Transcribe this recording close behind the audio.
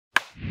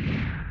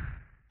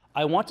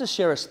I want to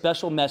share a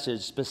special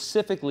message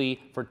specifically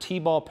for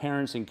T-ball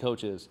parents and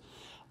coaches.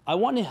 I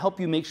want to help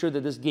you make sure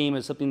that this game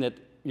is something that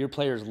your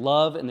players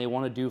love and they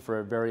want to do for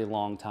a very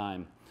long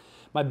time.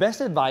 My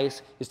best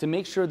advice is to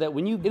make sure that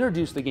when you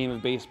introduce the game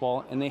of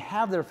baseball and they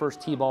have their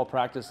first T-ball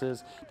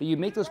practices, that you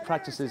make those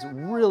practices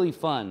really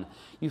fun.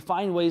 You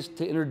find ways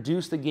to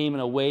introduce the game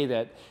in a way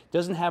that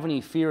doesn't have any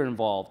fear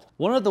involved.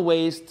 One of the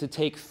ways to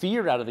take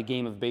fear out of the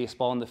game of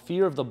baseball and the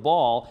fear of the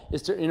ball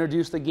is to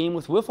introduce the game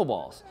with wiffle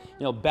balls.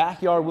 You know,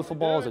 backyard wiffle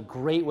ball is a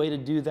great way to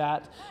do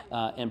that.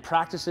 And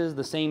practices,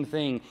 the same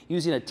thing.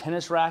 Using a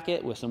tennis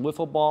racket with some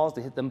wiffle balls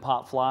to hit them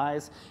pop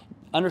flies.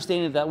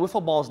 Understanding that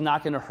wiffle ball is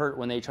not going to hurt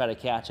when they try to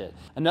catch it.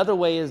 Another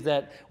way is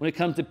that when it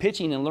comes to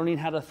pitching and learning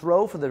how to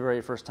throw for the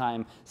very first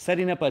time,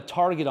 setting up a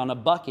target on a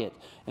bucket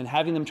and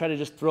having them try to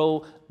just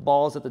throw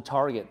balls at the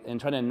target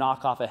and trying to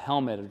knock off a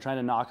helmet or trying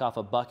to knock off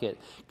a bucket,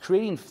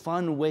 creating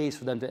fun ways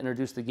for them to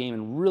introduce the game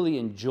and really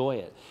enjoy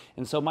it.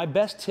 And so my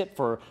best tip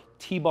for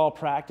T-ball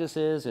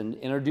practices and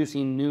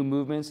introducing new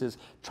movements is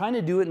trying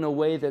to do it in a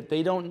way that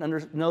they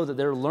don't know that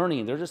they're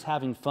learning. They're just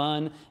having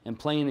fun and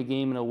playing the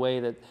game in a way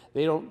that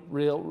they don't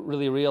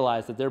really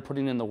realize that they're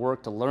putting in the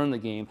work to learn the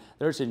game.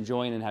 They're just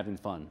enjoying and having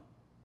fun.